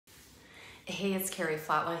Hey, it's Karri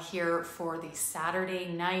Flatla here for the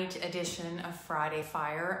Saturday night edition of Friday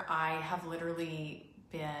Fire. I have literally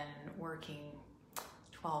been working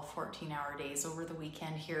 12, 14-hour days over the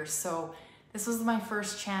weekend here, so this was my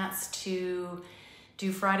first chance to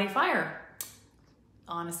do Friday Fire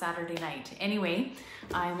on a Saturday night. Anyway,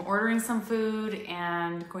 I'm ordering some food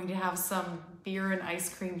and going to have some beer and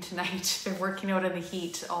ice cream tonight. Been working out in the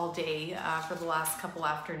heat all day for the last couple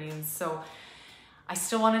afternoons, so I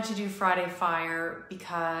still wanted to do Friday Fire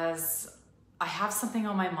because I have something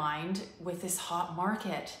on my mind with this hot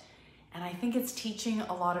market, and I think it's teaching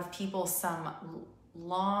a lot of people some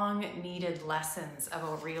long needed lessons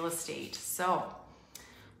about real estate. So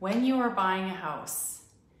when you are buying a house,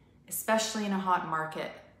 especially in a hot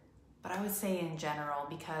market, but I would say in general,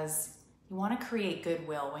 because you want to create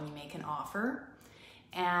goodwill when you make an offer.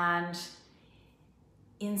 And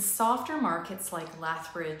in softer markets like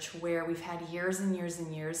Lethbridge, where we've had years and years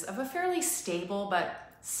and years of a fairly stable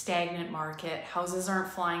but stagnant market, houses aren't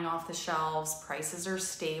flying off the shelves, prices are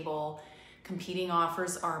stable, competing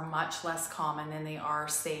offers are much less common than they are,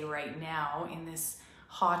 say, right now in this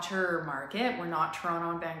hotter market. We're not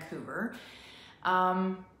Toronto and Vancouver.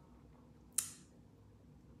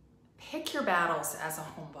 Pick your battles as a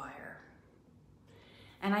home buyer.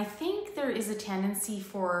 And I think there is a tendency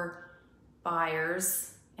for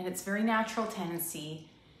buyers, and it's very natural tendency,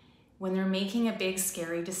 when they're making a big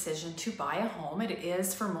scary decision to buy a home. It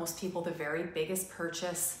is for most people the very biggest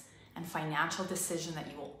purchase and financial decision that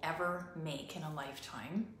you will ever make in a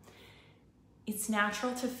lifetime. It's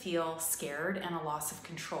natural to feel scared and a loss of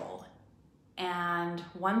control. And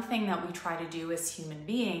one thing that we try to do as human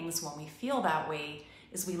beings when we feel that way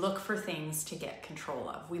is we look for things to get control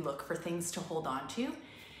of. We look for things to hold on to.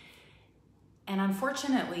 And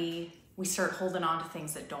unfortunately, we start holding on to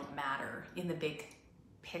things that don't matter in the big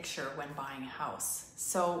picture when buying a house.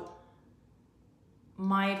 So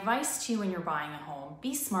my advice to you when you're buying a home,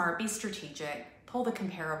 be smart, be strategic, pull the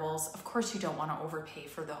comparables. Of course, you don't want to overpay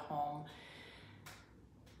for the home,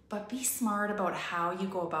 but be smart about how you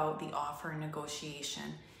go about the offer and negotiation,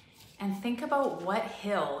 and think about what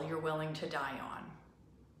hill you're willing to die on.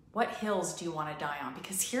 What hills do you want to die on?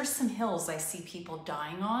 Because here's some hills I see people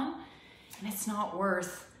dying on, and it's not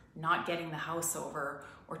worth not getting the house over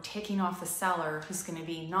or taking off the seller who's going to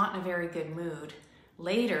be not in a very good mood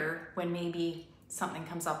later when maybe something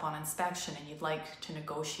comes up on inspection and you'd like to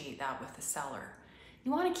negotiate that with the seller.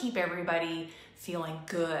 You want to keep everybody feeling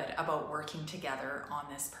good about working together on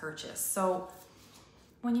this purchase. So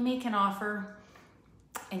when you make an offer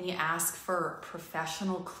and you ask for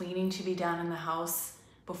professional cleaning to be done in the house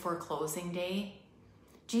before closing day,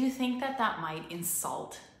 do you think that that might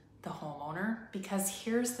insult the homeowner? Because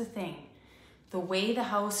here's the thing, the way the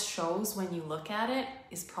house shows when you look at it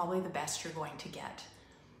is probably the best you're going to get.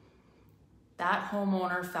 That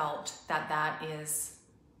homeowner felt that that is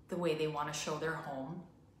the way they want to show their home.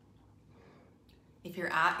 If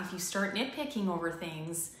you start nitpicking over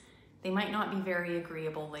things, they might not be very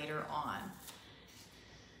agreeable later on.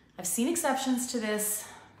 I've seen exceptions to this,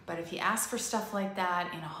 but if you ask for stuff like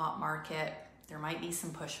that in a hot market, there might be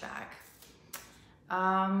some pushback.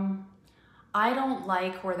 I don't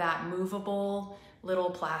like where that movable little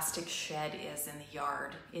plastic shed is in the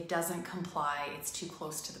yard. It doesn't comply, it's too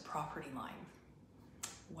close to the property line.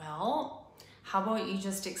 Well, how about you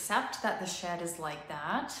just accept that the shed is like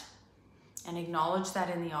that and acknowledge that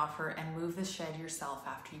in the offer and move the shed yourself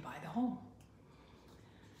after you buy the home.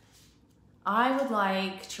 I would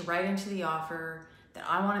like to write into the offer that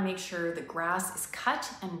I want to make sure the grass is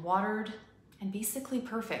cut and watered and basically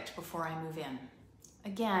perfect before I move in.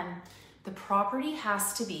 Again, the property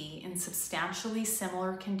has to be in substantially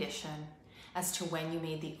similar condition as to when you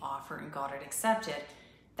made the offer and got it accepted.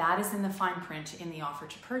 That is in the fine print in the offer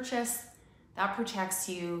to purchase. That protects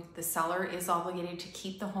you. The seller is obligated to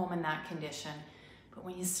keep the home in that condition. But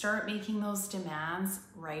when you start making those demands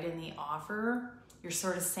right in the offer, you're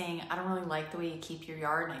sort of saying, I don't really like the way you keep your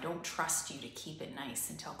yard and I don't trust you to keep it nice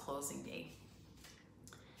until closing day.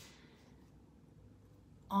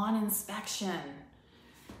 On inspection,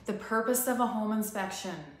 the purpose of a home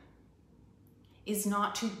inspection is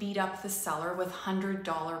not to beat up the seller with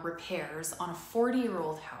 $100 repairs on a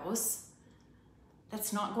 40-year-old house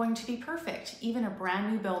that's not going to be perfect. Even a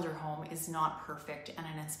brand new builder home is not perfect, and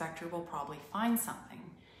an inspector will probably find something.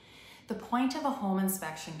 The point of a home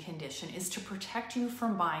inspection condition is to protect you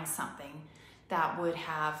from buying something that would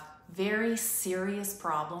have very serious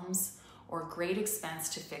problems or great expense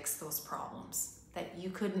to fix those problems that you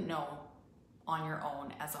couldn't know on your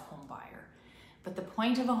own as a home buyer. But the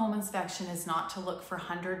point of a home inspection is not to look for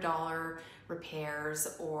 $100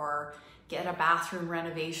 repairs or get a bathroom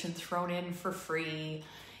renovation thrown in for free.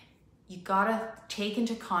 You gotta take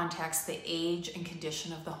into context the age and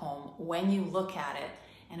condition of the home when you look at it.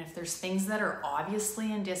 And if there's things that are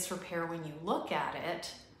obviously in disrepair when you look at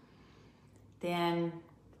it, then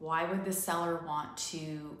why would the seller want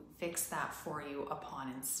to fix that for you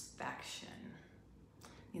upon inspection?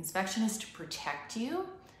 The inspection is to protect you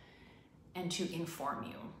and to inform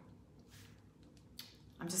you.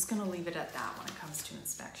 I'm just gonna leave it at that when it comes to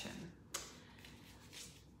inspection.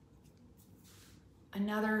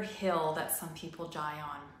 Another hill that some people die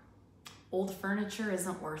on. Old furniture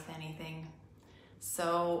isn't worth anything.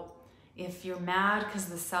 So if you're mad because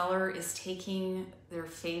the seller is taking their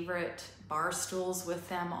favorite bar stools with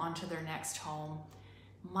them onto their next home,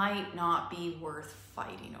 might not be worth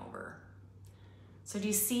fighting over. So do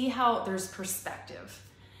you see how there's perspective?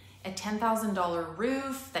 A $10,000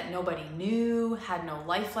 roof that nobody knew, had no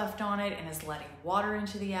life left on it, and is letting water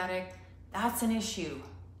into the attic, that's an issue.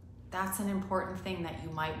 That's an important thing that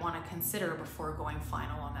you might want to consider before going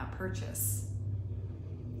final on that purchase.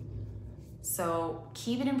 So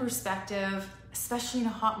keep it in perspective, especially in a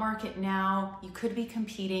hot market now. You could be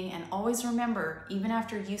competing, and always remember, even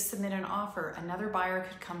after you submit an offer, another buyer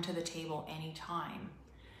could come to the table anytime.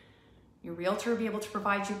 Your realtor will be able to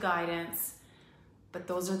provide you guidance, but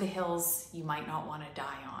those are the hills you might not want to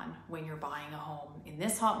die on when you're buying a home in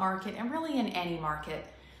this hot market, and really in any market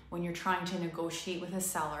when you're trying to negotiate with a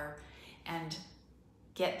seller and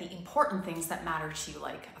get the important things that matter to you,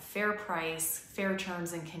 like a fair price, fair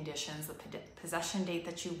terms and conditions, the possession date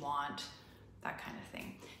that you want, that kind of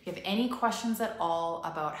thing. If you have any questions at all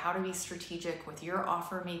about how to be strategic with your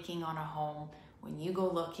offer making on a home when you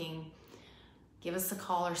go looking, give us a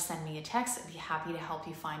call or send me a text. I'd be happy to help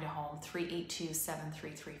you find a home,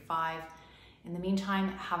 382-7335. In the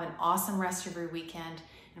meantime, have an awesome rest of your weekend.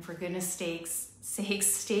 And for goodness sakes,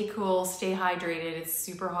 stay cool, stay hydrated. It's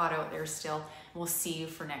super hot out there still. And we'll see you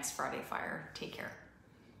for next Friday Fire. Take care.